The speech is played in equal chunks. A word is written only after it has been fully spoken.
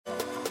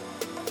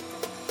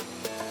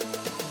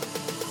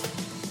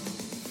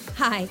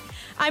Hi,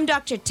 I'm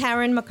Dr.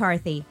 Taryn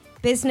McCarthy,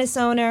 business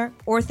owner,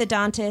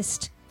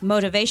 orthodontist,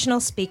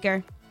 motivational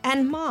speaker,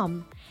 and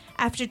mom.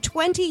 After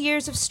 20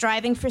 years of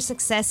striving for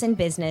success in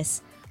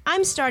business,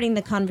 I'm starting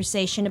the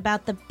conversation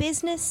about the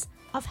business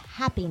of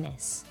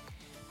happiness.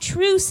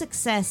 True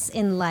success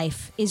in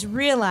life is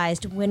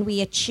realized when we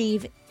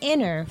achieve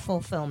inner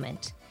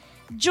fulfillment.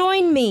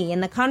 Join me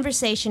in the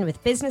conversation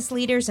with business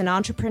leaders and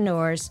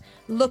entrepreneurs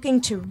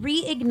looking to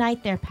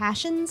reignite their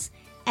passions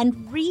and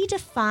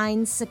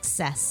redefine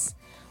success.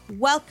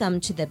 Welcome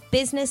to the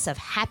Business of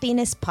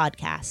Happiness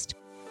podcast.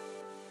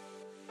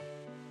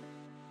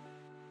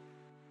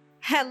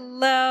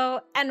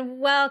 Hello, and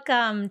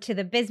welcome to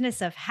the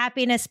Business of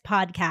Happiness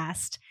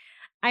podcast.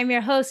 I'm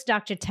your host,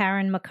 Dr.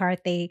 Taryn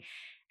McCarthy,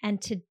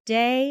 and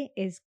today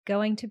is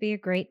going to be a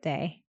great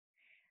day.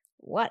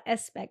 What a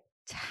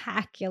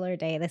spectacular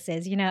day this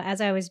is. You know,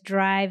 as I was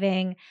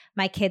driving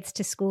my kids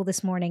to school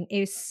this morning, it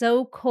was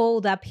so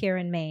cold up here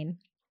in Maine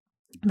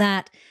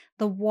that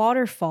the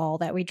waterfall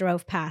that we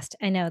drove past,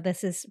 I know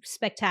this is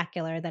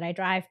spectacular that I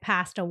drive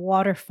past a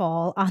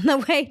waterfall on the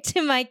way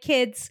to my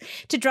kids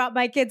to drop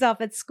my kids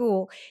off at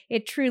school.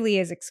 It truly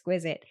is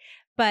exquisite.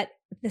 But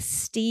the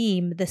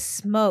steam, the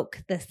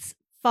smoke, the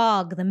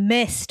fog, the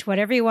mist,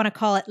 whatever you want to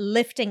call it,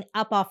 lifting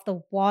up off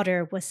the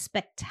water was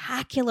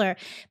spectacular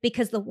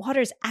because the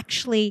water is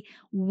actually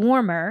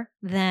warmer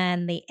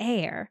than the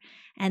air.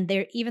 And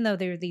there, even though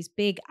there are these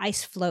big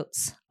ice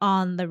floats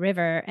on the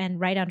river and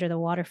right under the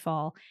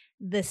waterfall,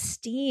 the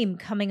steam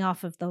coming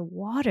off of the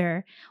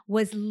water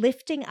was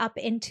lifting up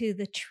into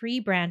the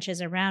tree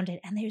branches around it.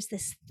 And there's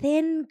this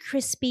thin,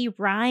 crispy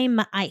rime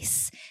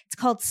ice. It's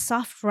called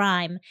soft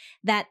rime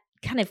that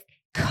kind of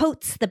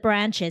coats the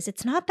branches.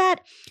 It's not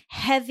that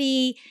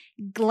heavy,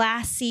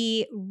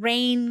 glassy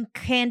rain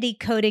candy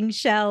coating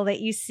shell that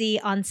you see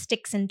on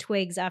sticks and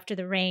twigs after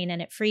the rain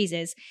and it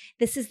freezes.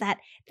 This is that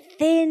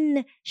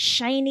thin,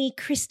 shiny,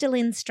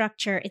 crystalline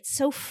structure. It's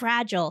so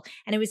fragile,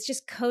 and it was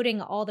just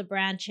coating all the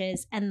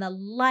branches and the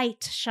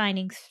light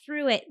shining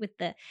through it with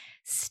the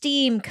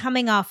steam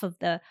coming off of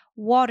the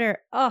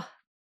water. Oh,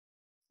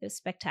 it was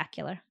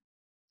spectacular.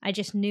 I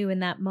just knew in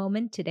that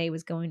moment today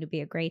was going to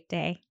be a great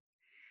day.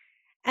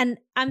 And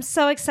I'm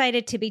so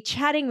excited to be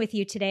chatting with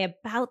you today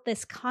about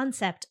this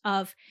concept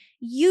of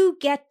you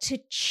get to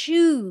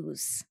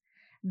choose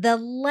the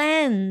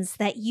lens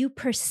that you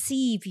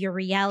perceive your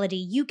reality.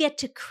 You get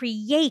to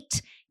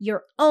create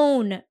your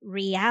own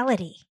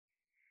reality.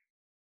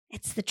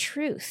 It's the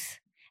truth.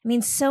 I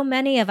mean, so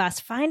many of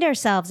us find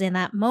ourselves in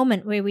that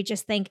moment where we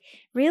just think,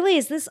 really,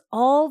 is this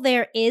all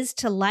there is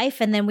to life?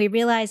 And then we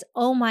realize,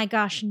 oh my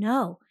gosh,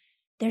 no,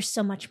 there's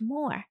so much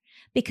more.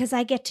 Because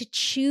I get to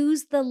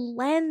choose the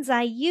lens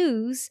I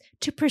use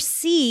to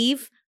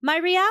perceive my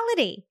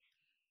reality.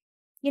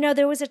 You know,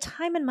 there was a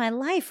time in my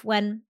life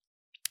when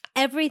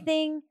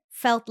everything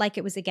felt like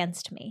it was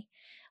against me,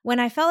 when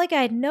I felt like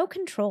I had no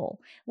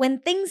control, when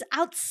things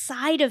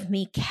outside of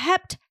me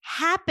kept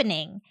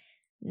happening.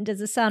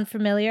 Does it sound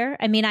familiar?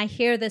 I mean, I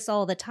hear this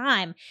all the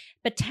time.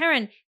 But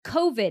Taryn,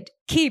 COVID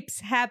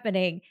keeps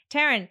happening.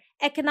 Taryn,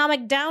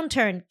 economic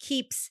downturn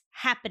keeps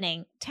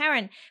happening.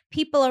 Taryn,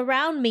 people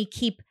around me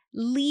keep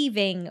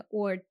leaving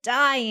or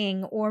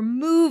dying or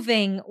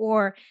moving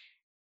or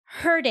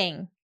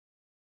hurting.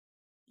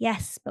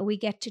 Yes, but we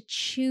get to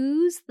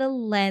choose the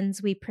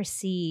lens we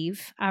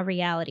perceive our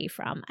reality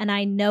from. And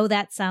I know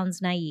that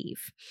sounds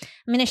naive.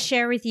 I'm going to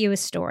share with you a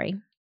story.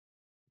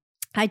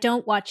 I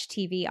don't watch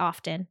TV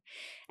often.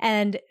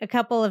 And a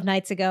couple of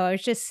nights ago, I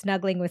was just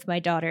snuggling with my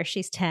daughter.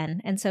 She's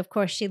 10. And so, of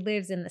course, she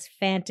lives in this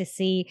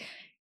fantasy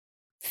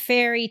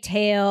fairy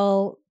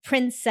tale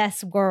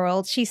princess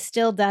world. She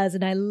still does,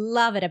 and I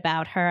love it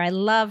about her. I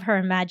love her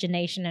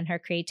imagination and her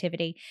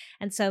creativity.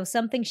 And so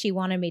something she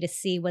wanted me to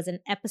see was an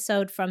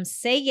episode from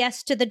Say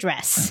Yes to the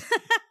Dress.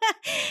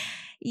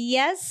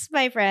 Yes,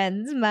 my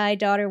friends, my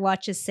daughter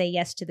watches Say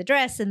Yes to the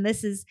Dress, and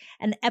this is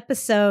an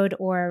episode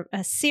or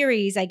a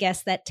series, I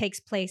guess, that takes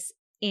place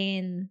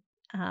in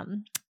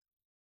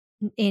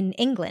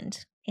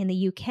England, in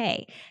the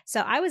UK. So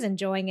I was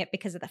enjoying it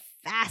because of the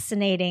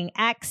fascinating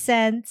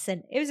accents,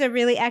 and it was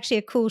actually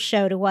a cool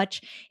show to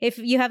watch. If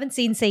you haven't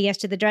seen Say Yes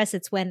to the Dress,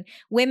 it's when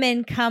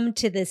women come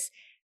to this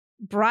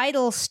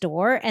bridal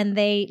store and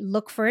they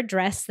look for a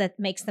dress that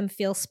makes them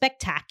feel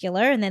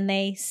spectacular, and then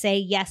they say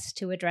yes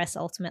to a dress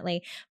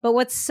ultimately. But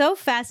what's so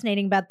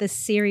fascinating about this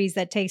series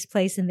that takes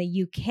place in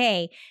the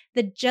UK,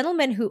 the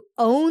gentleman who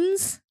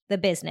owns the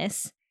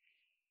business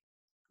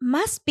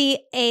must be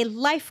a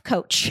life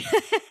coach,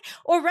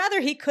 or rather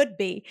he could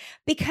be,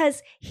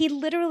 because he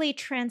literally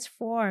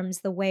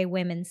transforms the way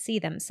women see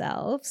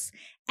themselves.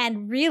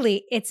 And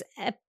really, it's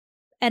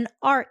an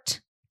art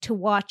to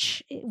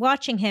watch.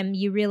 Watching him,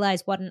 you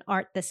realize what an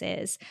art this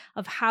is,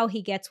 of how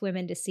he gets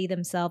women to see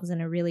themselves in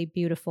a really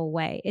beautiful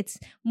way. It's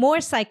more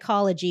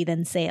psychology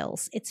than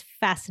sales. It's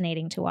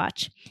fascinating to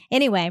watch.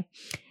 Anyway,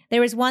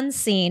 there was one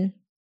scene.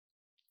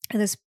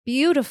 This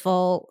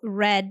beautiful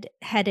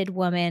red-headed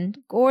woman,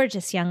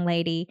 gorgeous young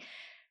lady,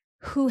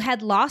 who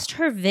had lost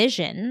her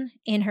vision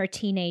in her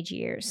teenage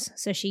years.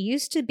 So she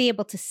used to be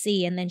able to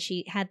see, and then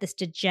she had this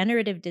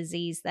degenerative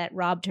disease that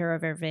robbed her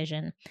of her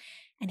vision.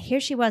 And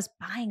here she was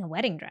buying a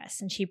wedding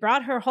dress, and she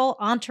brought her whole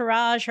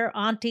entourage, her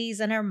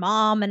aunties and her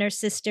mom and her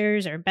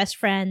sisters, her best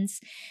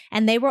friends,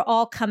 and they were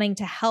all coming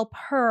to help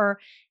her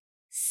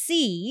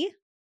see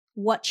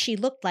what she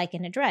looked like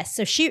in a dress.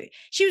 So she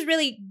was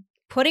really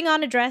putting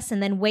on a dress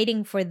and then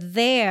waiting for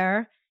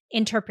their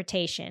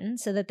interpretation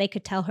so that they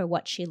could tell her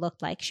what she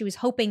looked like. She was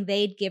hoping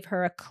they'd give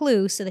her a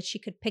clue so that she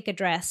could pick a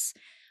dress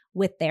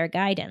with their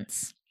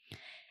guidance.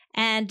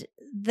 And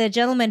the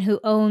gentleman who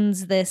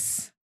owns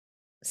this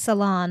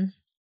salon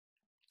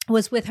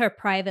was with her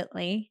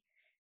privately,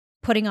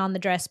 putting on the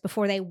dress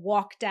before they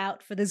walked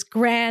out for this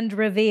grand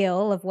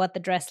reveal of what the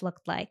dress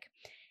looked like.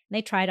 And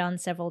they tried on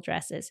several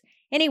dresses.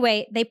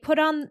 Anyway,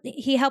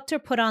 he helped her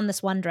put on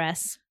this one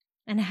dress,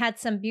 and it had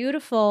some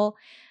beautiful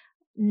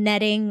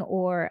netting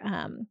or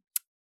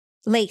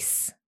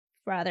lace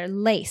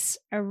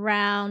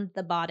around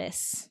the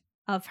bodice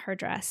of her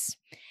dress.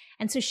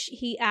 And so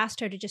he asked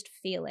her to just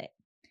feel it.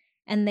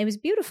 And there was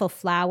beautiful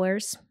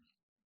flowers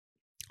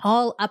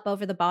all up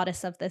over the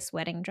bodice of this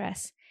wedding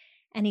dress.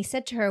 And he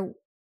said to her,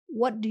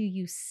 "What do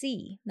you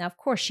see?" Now, of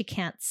course, she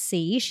can't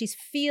see. She's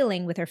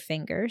feeling with her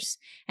fingers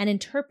and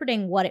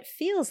interpreting what it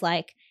feels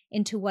like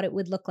into what it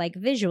would look like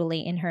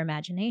visually in her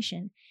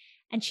imagination.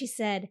 And she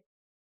said,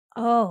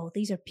 "Oh,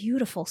 these are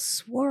beautiful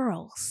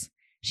swirls."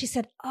 She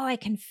said, "Oh, I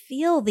can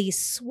feel these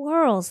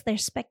swirls. They're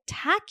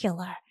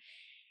spectacular."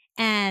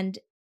 And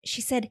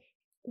she said,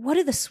 "What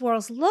do the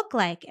swirls look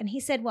like?" And he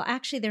said, "Well,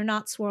 actually, they're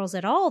not swirls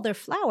at all. They're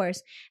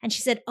flowers." And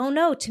she said, "Oh,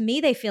 no, to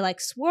me, they feel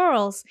like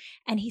swirls."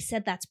 And he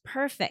said, "That's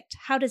perfect.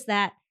 How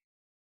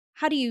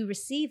do you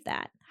receive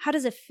that? How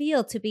does it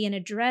feel to be in a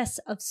dress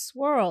of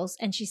swirls?"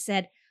 And she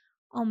said,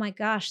 "Oh my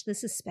gosh,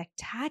 this is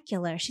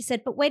spectacular." She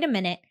said, "But wait a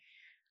minute.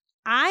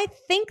 I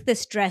think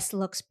this dress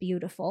looks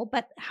beautiful,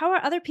 but how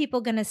are other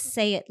people going to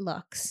say it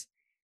looks?"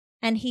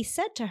 And he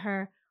said to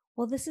her,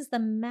 "Well, this is the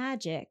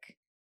magic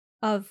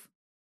of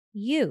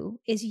you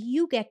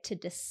get to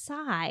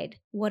decide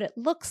what it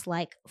looks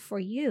like for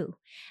you.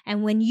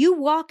 And when you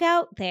walk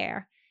out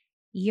there,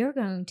 you're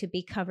going to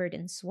be covered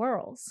in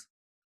swirls.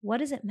 What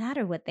does it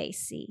matter what they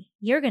see?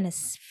 You're going to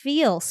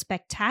feel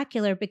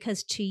spectacular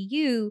because to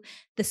you,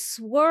 the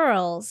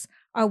swirls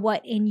are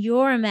what in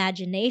your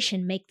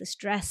imagination make this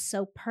dress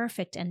so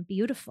perfect and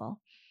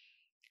beautiful.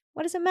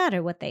 What does it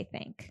matter what they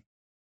think?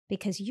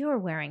 Because you're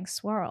wearing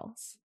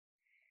swirls."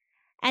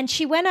 And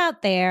she went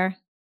out there,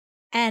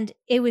 and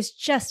it was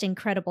just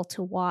incredible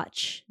to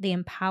watch the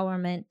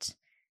empowerment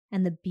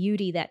and the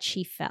beauty that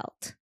she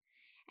felt.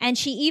 And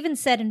she even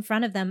said in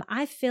front of them,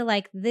 "I feel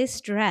like this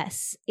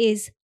dress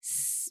is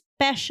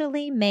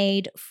specially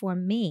made for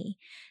me.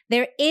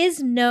 There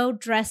is no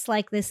dress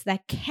like this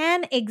that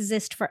can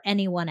exist for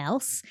anyone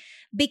else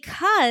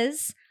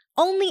because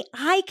only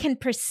I can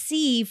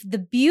perceive the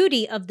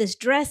beauty of this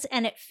dress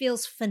and it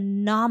feels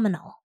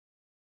phenomenal."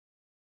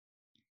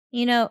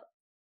 You know,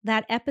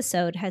 that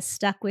episode has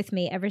stuck with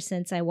me ever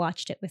since I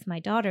watched it with my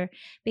daughter,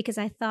 because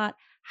I thought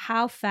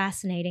how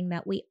fascinating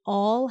that we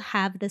all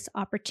have this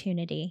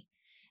opportunity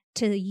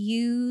to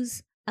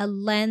use a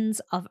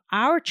lens of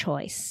our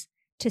choice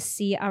to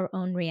see our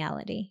own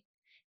reality,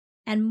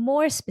 and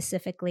more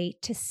specifically,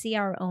 to see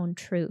our own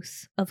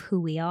truth of who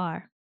we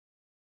are.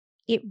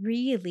 It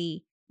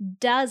really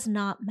does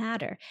not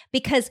matter,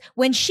 because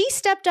when she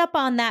stepped up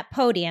on that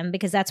podium,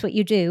 because that's what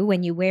you do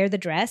when you wear the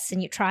dress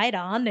and you try it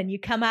on and you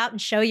come out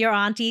and show your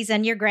aunties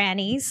and your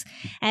grannies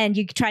and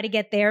you try to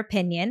get their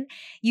opinion,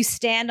 you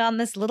stand on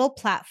this little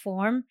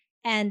platform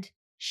and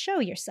show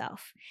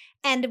yourself.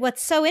 And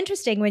what's so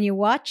interesting when you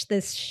watch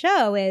this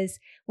show is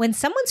when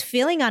someone's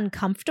feeling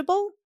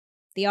uncomfortable,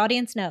 the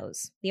audience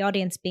knows, the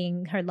audience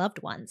being her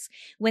loved ones.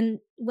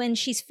 When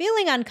she's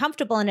feeling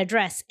uncomfortable in a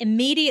dress,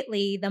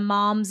 immediately the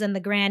moms and the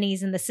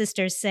grannies and the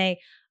sisters say,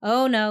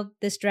 "Oh no,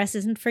 this dress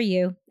isn't for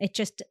you.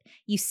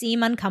 You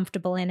seem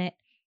uncomfortable in it."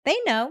 They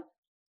know.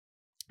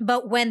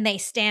 But when they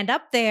stand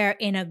up there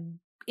in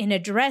a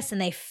dress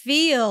and they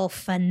feel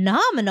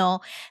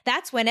phenomenal,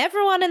 that's when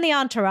everyone in the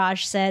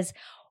entourage says,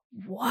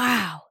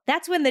 "Wow."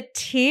 That's when the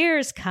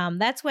tears come.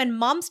 That's when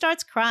mom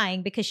starts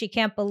crying because she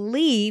can't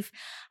believe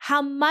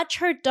how much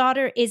her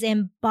daughter is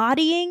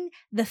embodying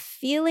the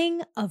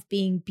feeling of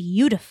being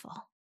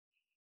beautiful.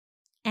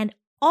 And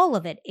all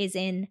of it is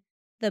in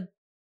the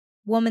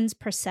woman's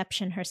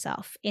perception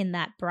herself, in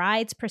that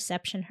bride's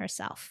perception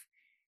herself.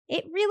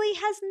 It really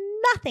has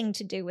nothing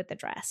to do with the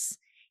dress.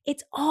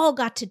 It's all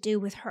got to do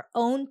with her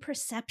own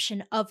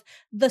perception of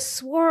the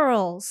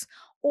swirls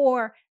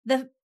or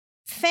the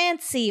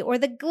fancy or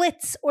the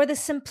glitz or the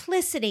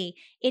simplicity.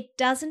 It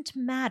doesn't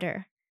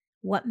matter.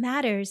 What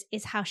matters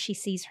is how she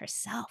sees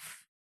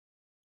herself.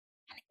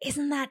 And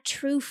isn't that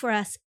true for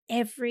us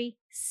every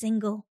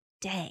single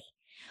day?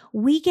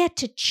 We get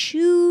to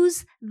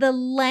choose the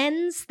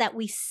lens that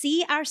we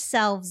see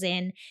ourselves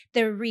in,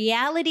 the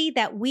reality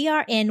that we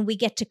are in. We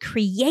get to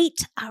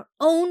create our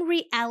own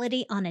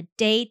reality on a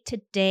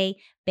day-to-day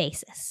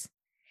basis.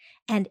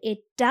 And it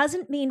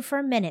doesn't mean for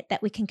a minute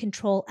that we can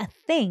control a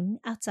thing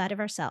outside of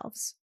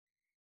ourselves.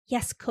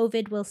 Yes,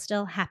 COVID will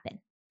still happen.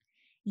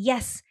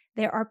 Yes,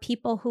 there are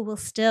people who will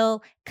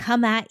still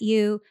come at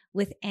you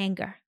with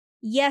anger.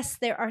 Yes,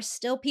 there are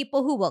still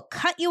people who will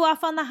cut you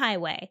off on the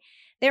highway.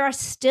 There are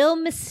still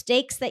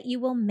mistakes that you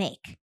will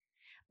make.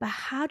 But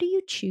how do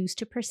you choose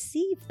to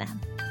perceive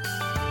them?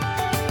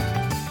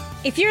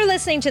 If you're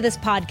listening to this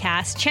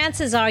podcast,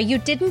 chances are you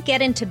didn't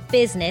get into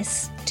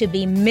business to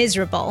be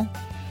miserable.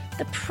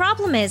 The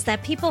problem is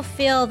that people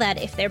feel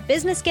that if their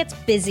business gets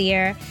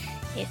busier,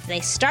 if they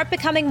start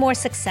becoming more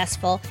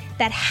successful,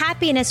 that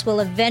happiness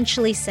will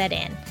eventually set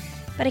in.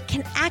 But it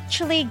can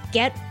actually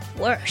get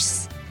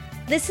worse.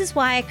 This is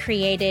why I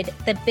created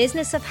the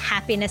Business of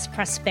Happiness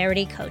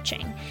Prosperity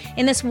Coaching.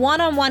 In this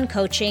one-on-one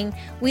coaching,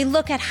 we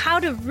look at how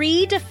to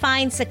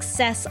redefine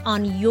success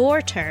on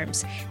your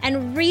terms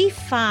and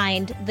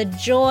re-find the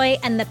joy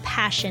and the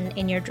passion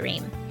in your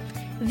dream.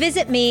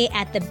 Visit me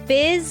at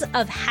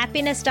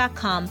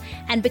thebizofhappiness.com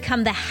and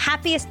become the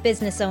happiest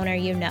business owner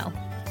you know.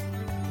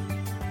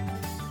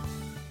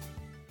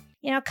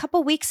 You know, a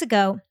couple weeks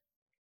ago,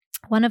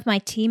 one of my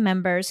team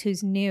members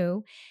who's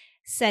new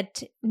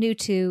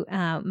to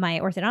my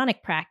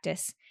orthodontic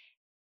practice,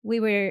 we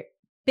were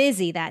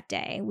busy that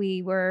day.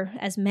 We were,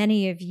 as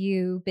many of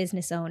you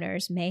business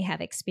owners may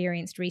have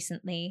experienced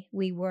recently,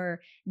 we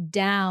were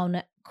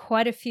down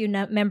quite a few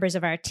members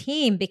of our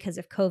team because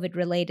of COVID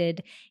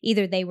related.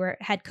 Either they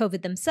had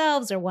COVID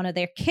themselves or one of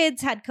their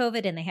kids had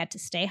COVID and they had to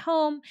stay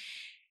home.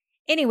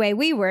 Anyway,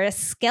 we were a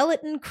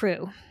skeleton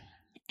crew.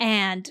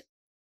 And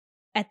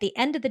at the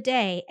end of the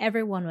day,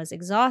 everyone was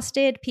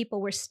exhausted. People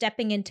were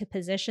stepping into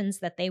positions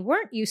that they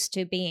weren't used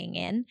to being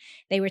in.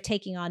 They were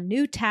taking on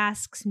new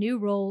tasks, new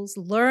roles,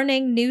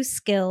 learning new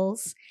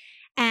skills.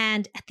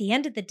 And at the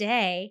end of the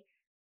day,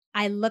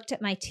 I looked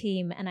at my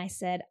team and I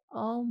said,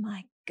 oh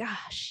my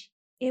gosh,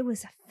 it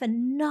was a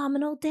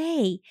phenomenal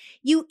day.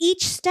 You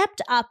each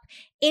stepped up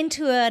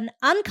into an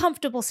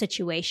uncomfortable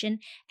situation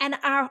and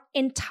our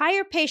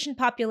entire patient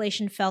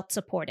population felt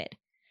supported.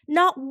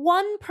 Not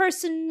one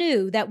person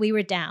knew that we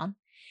were down.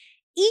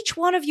 Each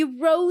one of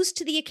you rose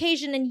to the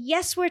occasion, and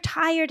yes, we're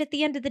tired at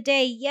the end of the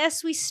day.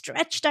 Yes, we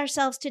stretched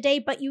ourselves today,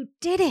 but you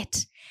did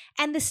it.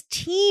 And this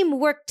team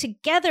worked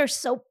together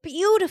so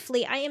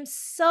beautifully. I am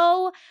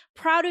so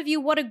proud of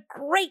you. What a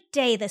great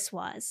day this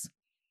was.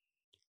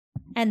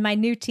 And my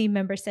new team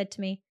member said to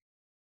me,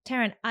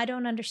 Taryn, I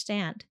don't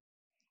understand.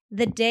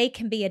 The day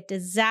can be a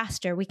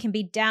disaster. We can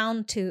be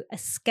down to a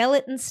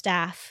skeleton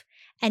staff,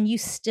 and you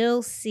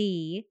still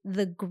see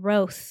the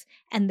growth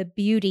and the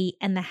beauty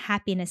and the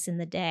happiness in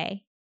the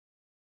day.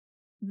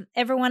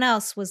 Everyone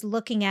else was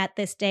looking at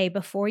this day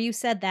before you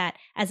said that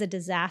as a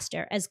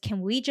disaster, as can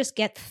we just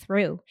get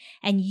through?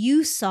 And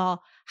you saw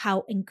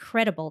how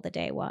incredible the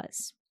day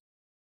was.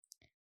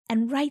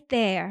 And right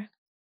there,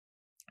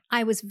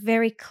 I was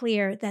very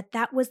clear that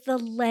that was the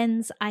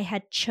lens I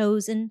had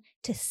chosen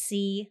to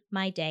see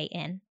my day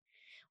in.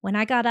 When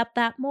I got up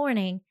that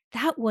morning,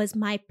 that was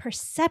my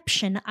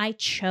perception I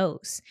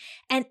chose.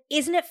 And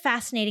isn't it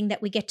fascinating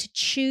that we get to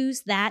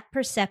choose that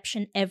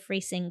perception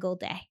every single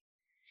day?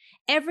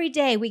 Every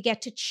day we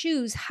get to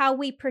choose how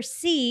we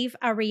perceive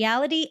our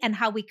reality and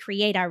how we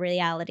create our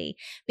reality.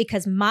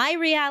 Because my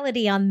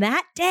reality on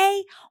that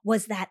day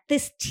was that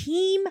this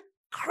team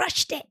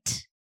crushed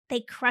it. They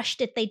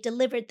crushed it. They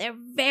delivered their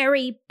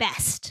very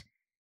best.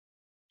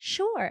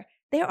 Sure,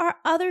 there are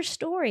other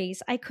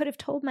stories I could have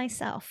told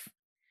myself.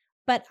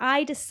 But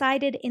I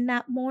decided in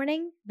that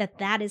morning that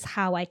that is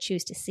how I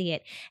choose to see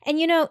it. And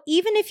you know,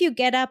 even if you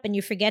get up and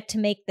you forget to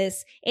make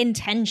this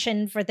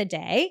intention for the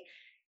day,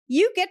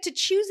 you get to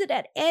choose it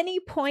at any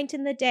point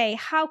in the day.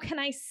 How can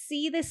I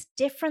see this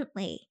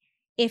differently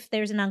if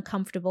there's an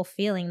uncomfortable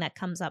feeling that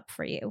comes up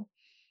for you?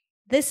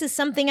 This is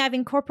something I've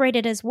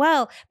incorporated as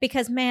well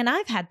because, man,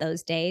 I've had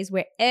those days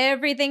where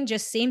everything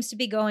just seems to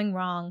be going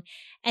wrong.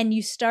 And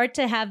you start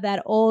to have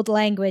that old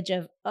language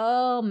of,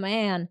 oh,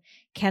 man,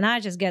 can I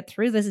just get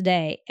through this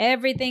day?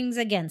 Everything's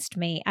against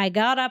me. I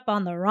got up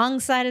on the wrong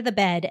side of the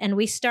bed, and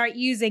we start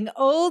using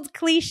old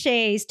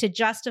cliches to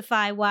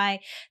justify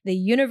why the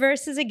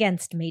universe is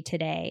against me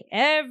today.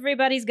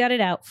 Everybody's got it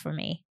out for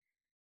me.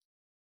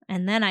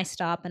 And then I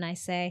stop and I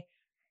say,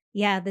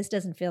 yeah, this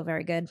doesn't feel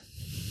very good.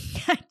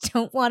 I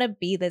don't want to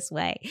be this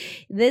way.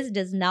 This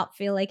does not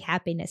feel like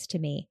happiness to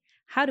me.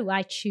 How do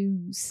I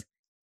choose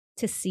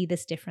to see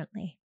this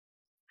differently?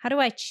 How do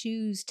I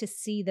choose to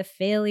see the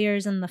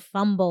failures and the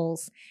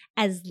fumbles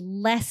as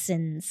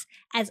lessons,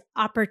 as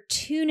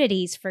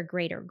opportunities for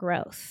greater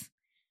growth?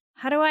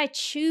 How do I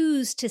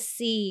choose to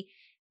see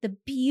the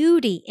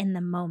beauty in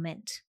the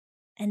moment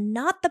and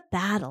not the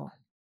battle?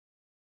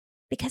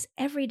 Because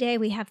every day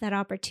we have that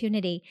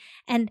opportunity.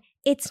 And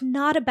it's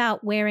not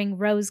about wearing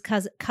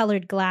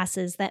rose-colored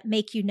glasses that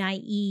make you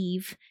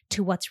naive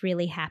to what's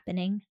really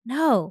happening.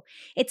 No,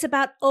 it's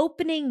about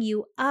opening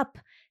you up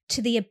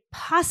to the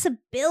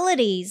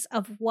possibilities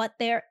of what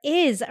there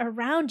is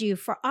around you,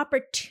 for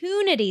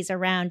opportunities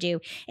around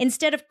you,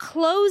 instead of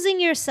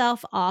closing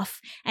yourself off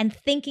and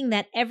thinking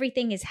that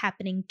everything is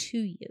happening to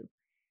you.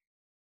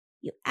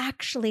 you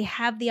actually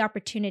have the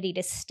opportunity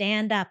to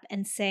stand up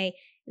and say,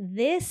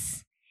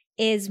 this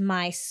is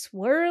my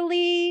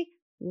swirly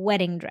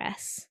wedding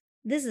dress.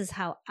 This is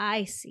how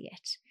I see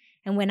it.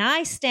 And when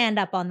I stand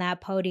up on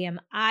that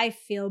podium, I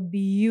feel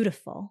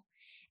beautiful.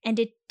 And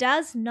it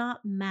does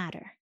not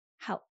matter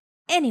how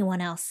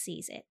anyone else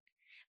sees it.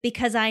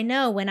 Because I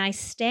know when I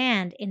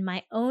stand in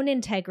my own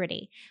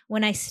integrity,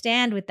 when I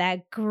stand with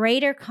that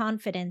greater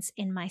confidence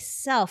in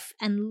myself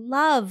and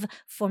love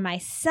for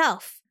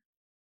myself,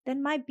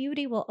 then my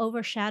beauty will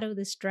overshadow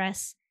this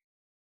dress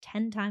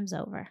 10 times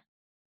over.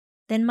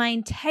 Then my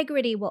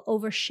integrity will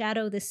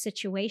overshadow this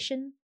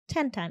situation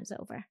 10 times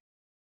over.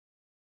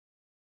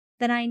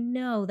 Then I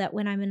know that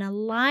when I'm in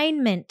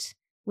alignment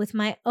with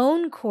my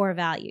own core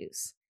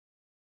values,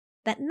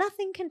 that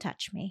nothing can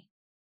touch me,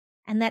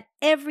 and that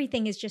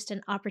everything is just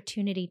an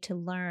opportunity to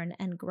learn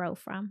and grow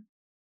from.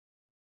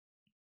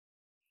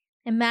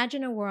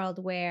 Imagine a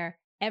world where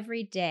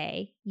every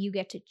day you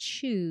get to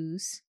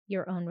choose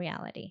your own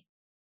reality.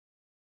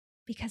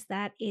 Because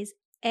that is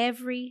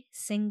every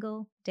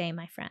single day,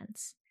 my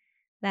friends.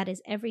 That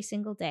is every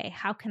single day.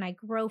 How can I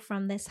grow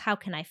from this? How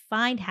can I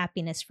find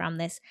happiness from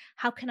this?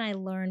 How can I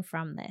learn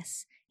from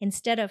this?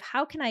 Instead of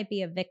how can I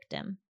be a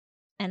victim?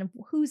 And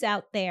who's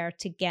out there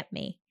to get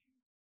me?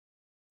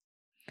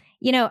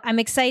 You know, I'm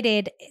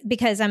excited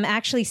because I'm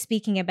actually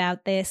speaking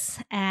about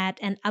this at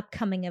an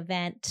upcoming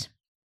event.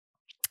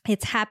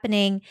 It's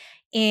happening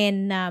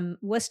in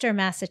Worcester,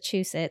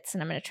 Massachusetts,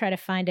 and I'm going to try to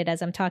find it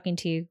as I'm talking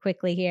to you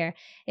quickly here.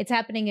 It's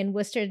happening in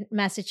Worcester,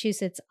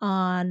 Massachusetts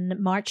on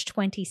March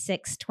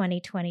 26,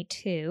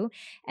 2022.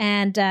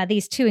 And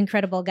these two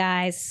incredible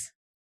guys,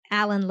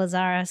 Alan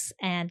Lazarus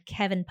and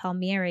Kevin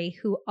Palmieri,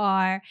 who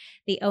are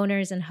the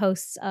owners and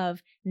hosts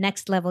of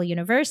Next Level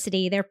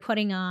University, they're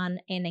putting on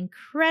an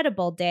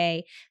incredible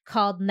day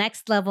called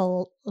Next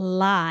Level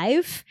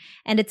Live,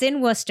 and it's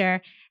in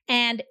Worcester.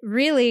 And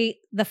really,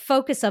 the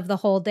focus of the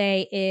whole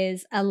day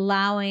is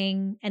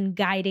allowing and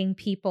guiding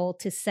people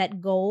to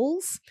set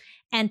goals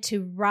and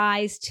to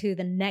rise to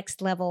the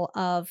next level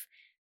of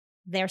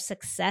their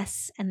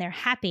success and their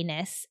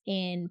happiness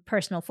in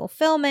personal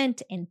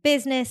fulfillment, in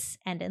business,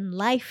 and in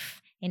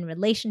life, in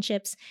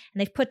relationships. And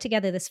they've put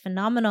together this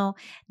phenomenal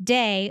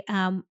day.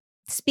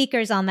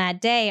 Speakers on that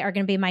day are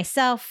going to be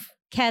myself,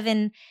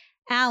 Kevin,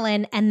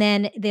 Alan, and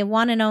then the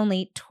one and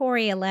only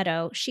Tori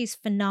Aletto. She's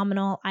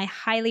phenomenal. I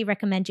highly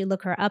recommend you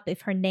look her up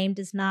if her name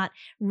does not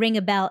ring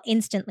a bell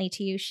instantly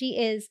to you. She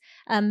is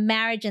a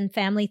marriage and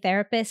family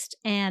therapist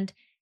and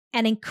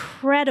an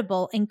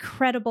incredible,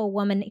 incredible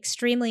woman,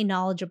 extremely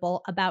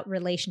knowledgeable about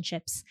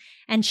relationships.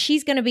 And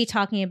she's going to be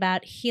talking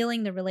about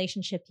healing the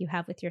relationship you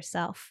have with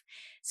yourself.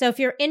 So if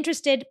you're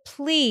interested,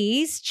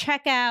 please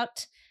check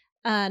out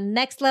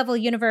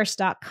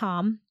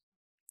nextleveluniverse.com.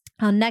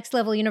 On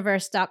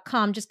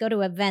nextleveluniverse.com, just go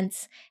to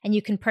events and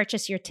you can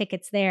purchase your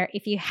tickets there.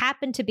 If you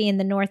happen to be in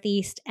the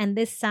Northeast and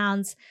this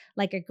sounds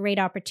like a great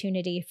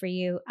opportunity for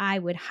you, I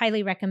would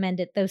highly recommend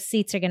it. Those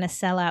seats are going to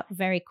sell out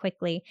very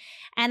quickly.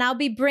 And I'll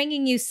be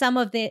bringing you some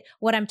of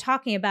what I'm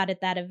talking about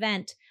at that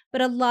event,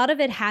 but a lot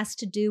of it has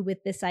to do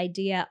with this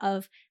idea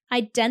of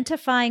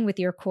identifying with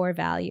your core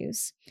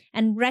values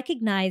and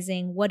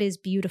recognizing what is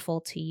beautiful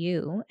to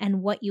you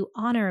and what you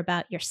honor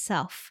about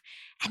yourself.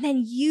 And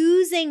then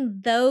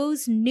using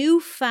those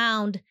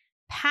newfound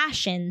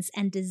passions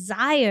and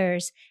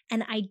desires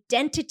and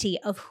identity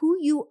of who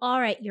you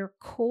are at your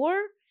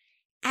core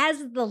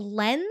as the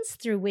lens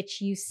through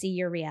which you see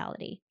your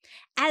reality,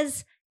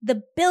 as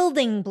the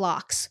building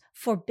blocks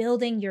for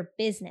building your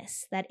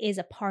business that is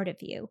a part of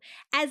you,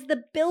 as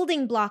the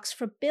building blocks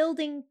for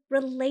building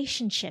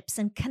relationships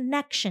and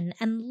connection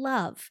and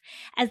love,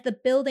 as the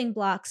building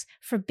blocks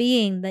for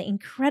being the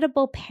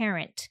incredible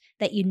parent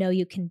that you know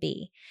you can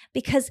be.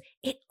 Because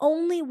it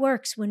only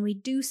works when we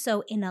do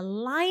so in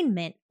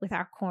alignment with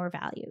our core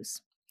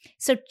values.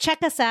 So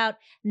check us out,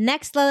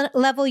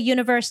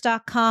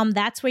 nextleveluniverse.com.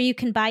 That's where you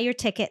can buy your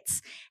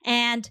tickets.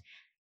 And,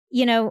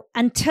 you know,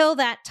 until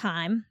that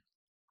time,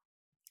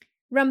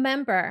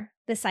 remember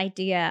this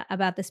idea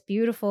about this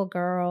beautiful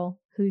girl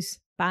who's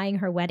buying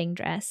her wedding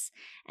dress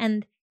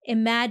and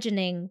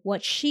imagining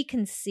what she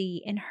can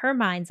see in her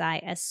mind's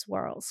eye as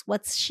swirls,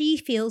 what she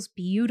feels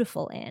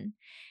beautiful in,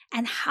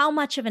 and how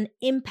much of an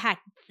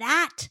impact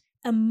that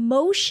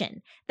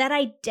emotion, that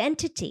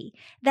identity,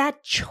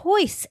 that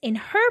choice in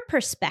her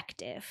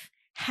perspective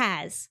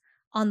has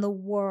on the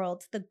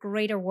world, the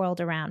greater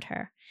world around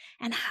her.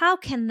 And how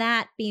can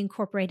that be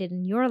incorporated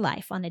in your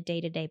life on a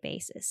day-to-day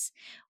basis?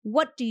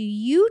 What do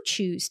you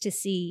choose to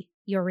see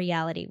your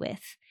reality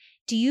with?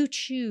 Do you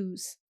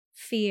choose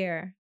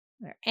fear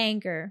or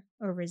anger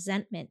or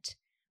resentment?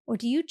 Or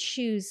do you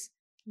choose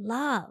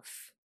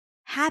love,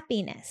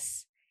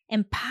 happiness,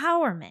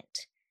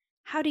 empowerment?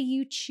 How do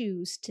you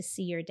choose to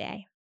see your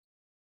day?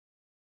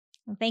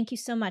 Well, thank you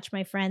so much,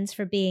 my friends,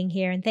 for being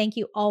here. And thank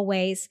you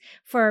always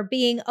for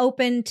being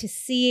open to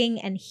seeing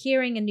and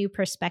hearing a new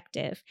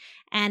perspective.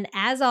 And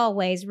as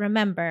always,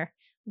 remember,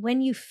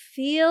 when you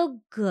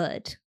feel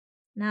good,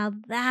 now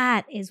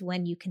that is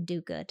when you can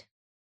do good.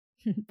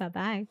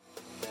 Bye-bye.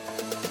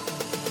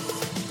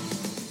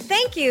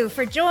 Thank you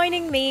for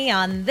joining me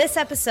on this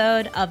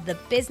episode of the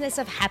Business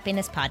of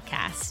Happiness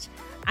podcast.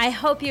 I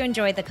hope you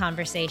enjoyed the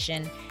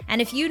conversation,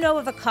 and if you know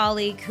of a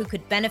colleague who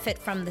could benefit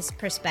from this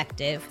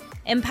perspective,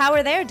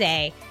 empower their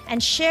day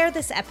and share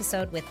this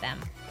episode with them.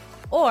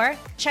 Or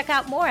check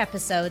out more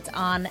episodes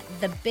on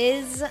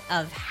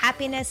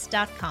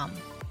thebizofhappiness.com.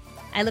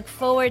 I look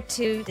forward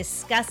to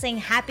discussing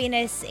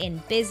happiness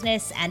in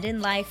business and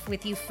in life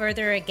with you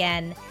further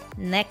again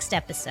next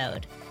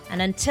episode.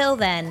 And until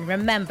then,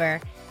 remember,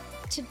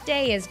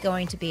 today is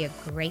going to be a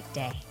great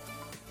day.